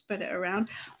kind of spread it around.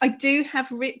 I do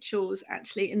have rituals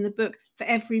actually in the book for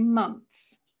every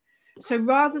month. So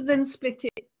rather than split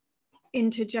it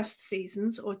into just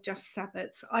seasons or just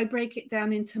sabbats, I break it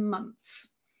down into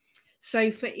months.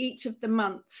 So for each of the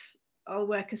months, I'll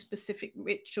work a specific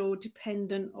ritual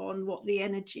dependent on what the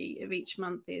energy of each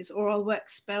month is, or I'll work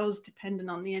spells dependent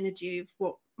on the energy of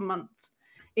what month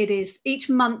it is. Each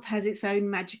month has its own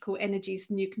magical energies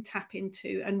and you can tap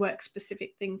into and work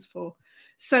specific things for.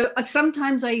 So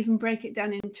sometimes I even break it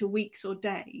down into weeks or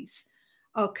days.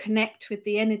 I'll connect with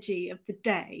the energy of the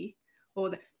day, or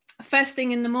the first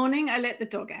thing in the morning, I let the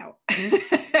dog out.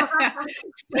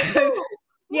 So,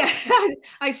 yeah,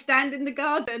 I stand in the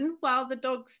garden while the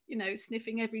dog's,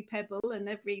 sniffing every pebble and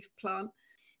every plant.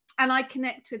 And I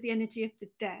connect with the energy of the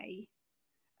day.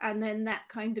 And then that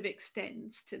kind of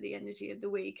extends to the energy of the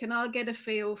week. And I'll get a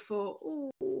feel for,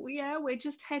 we're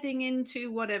just heading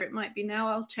into whatever it might be now.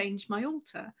 I'll change my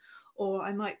altar. Or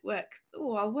I might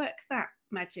I'll work that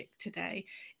magic today.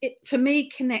 For me,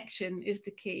 connection is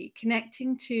the key.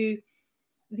 Connecting to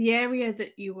the area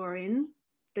that you are in,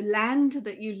 the land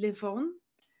that you live on,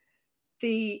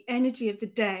 the energy of the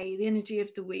day, the energy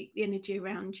of the week, the energy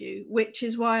around you, which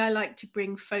is why I like to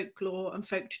bring folklore and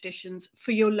folk traditions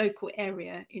for your local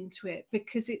area into it,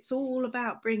 because it's all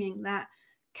about bringing that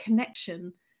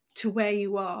connection to where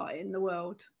you are in the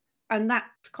world. And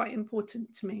that's quite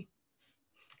important to me.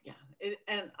 Yeah,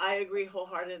 and I agree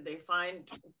wholeheartedly. Find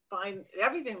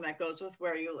everything that goes with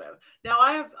where you live. Now,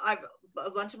 I've a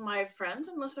bunch of my friends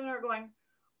and listeners are going,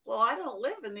 well, I don't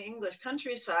live in the English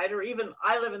countryside, or even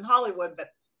I live in Hollywood, but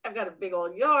I've got a big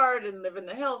old yard and live in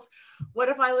the hills. What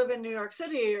if I live in New York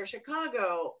City or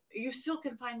Chicago? You still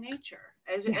can find nature.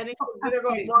 They're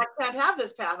going, well, I can't have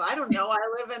this path. I don't know. I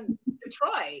live in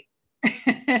Detroit.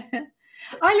 I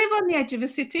live on the edge of a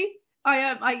city.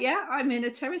 I'm in a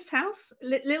terraced house,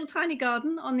 little tiny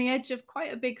garden on the edge of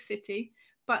quite a big city,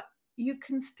 but you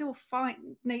can still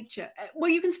find nature.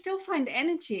 Well, you can still find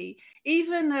energy.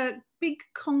 Even a big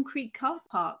concrete car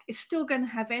park is still going to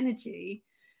have energy.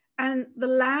 And the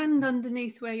land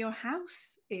underneath where your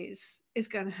house is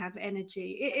going to have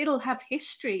energy. It'll have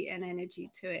history and energy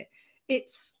to it.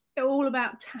 It's all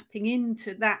about tapping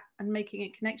into that and making a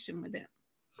connection with it.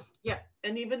 Yeah,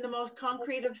 and even the most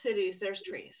concrete of cities, there's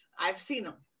trees. I've seen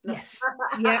them. Yes.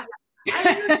 Yeah. On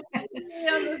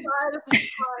the side of the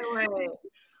highway.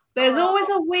 There's always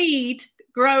a weed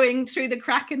growing through the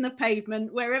crack in the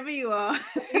pavement, wherever you are.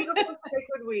 Beautiful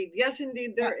sacred weed. Yes,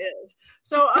 indeed, there is.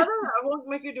 So I won't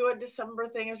make you do a December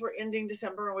thing, as we're ending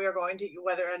December, and we are going to,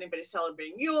 whether anybody's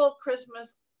celebrating Yule,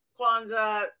 Christmas,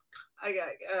 Kwanzaa,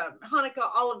 Hanukkah,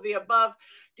 all of the above.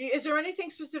 Is there anything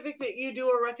specific that you do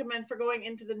or recommend for going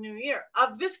into the new year?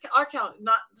 Of this, our count,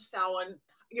 not the Samhain,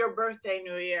 your birthday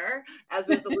new year, as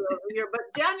is the wheel of the year, but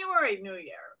January new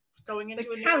year, going into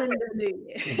the calendar new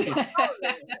year.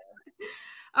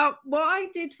 What I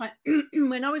did find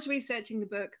when I was researching the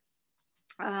book,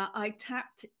 I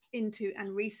tapped into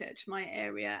and researched my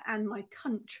area and my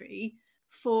country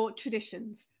for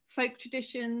traditions, folk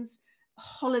traditions,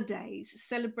 holidays,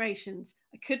 celebrations.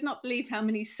 I could not believe how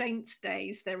many saints'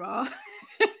 days there are.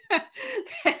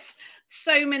 There's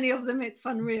so many of them, it's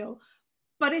unreal.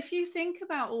 But if you think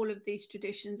about all of these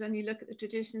traditions and you look at the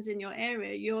traditions in your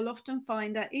area, you'll often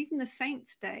find that even the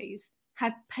saints' days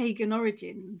have pagan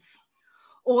origins,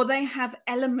 or they have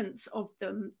elements of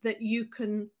them that you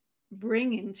can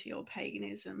bring into your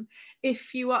paganism.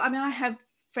 I have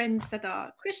friends that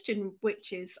are Christian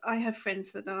witches. I have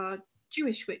friends that are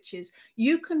Jewish witches.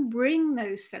 You can bring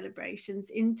those celebrations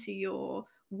into your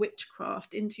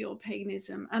witchcraft, into your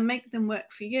paganism, and make them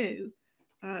work for you.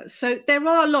 So there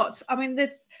are lots. I mean,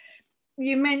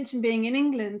 you mentioned being in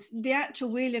England. The actual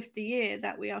Wheel of the Year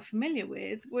that we are familiar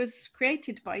with was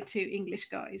created by two English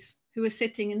guys. who are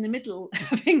sitting in the middle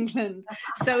of England.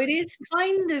 So it is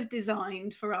kind of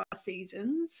designed for our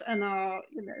seasons and our,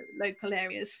 you know, local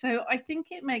areas. So I think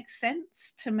it makes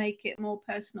sense to make it more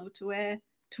personal to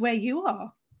where you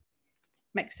are.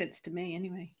 Makes sense to me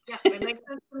anyway. Yeah, it makes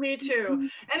sense to me too.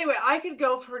 Anyway, I could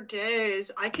go for days.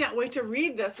 I can't wait to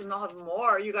read this, and I'll have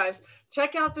more. You guys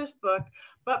check out this book.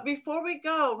 But before we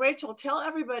go, Rachel, tell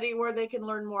everybody where they can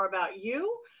learn more about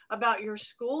you, about your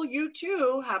school. You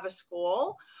too have a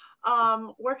school.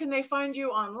 Where can they find you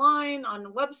online, on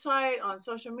the website, on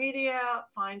social media,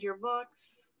 find your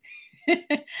books?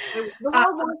 The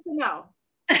world wants to know.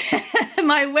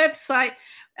 My website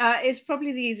is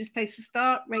probably the easiest place to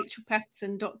start,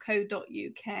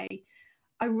 rachelpatterson.co.uk.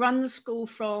 I run the school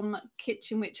from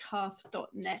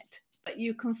kitchenwitchhearth.net, but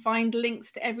you can find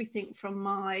links to everything from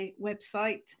my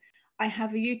website. I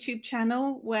have a YouTube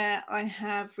channel where I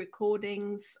have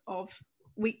recordings of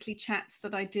weekly chats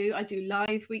that I do. I do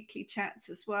live weekly chats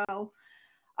as well.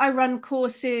 I run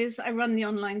courses. I run the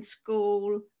online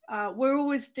school.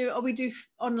 We do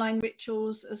online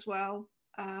rituals as well.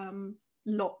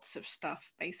 Lots of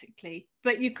stuff basically,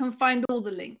 but you can find all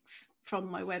the links from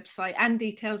my website and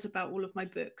details about all of my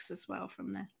books as well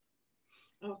from there.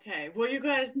 Okay, well, you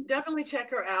guys definitely check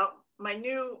her out. My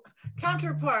new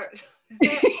counterpart, me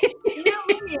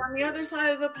on the other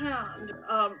side of the pond,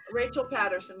 Rachel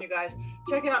Patterson. You guys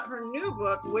check out her new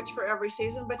book, Witch for Every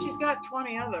Season, but she's got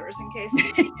 20 others in case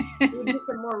you do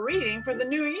some more reading for the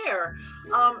new year.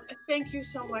 Thank you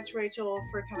so much, Rachel,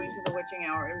 for coming to the Witching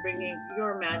Hour and bringing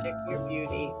your magic, your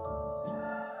beauty.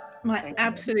 My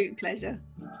absolute pleasure.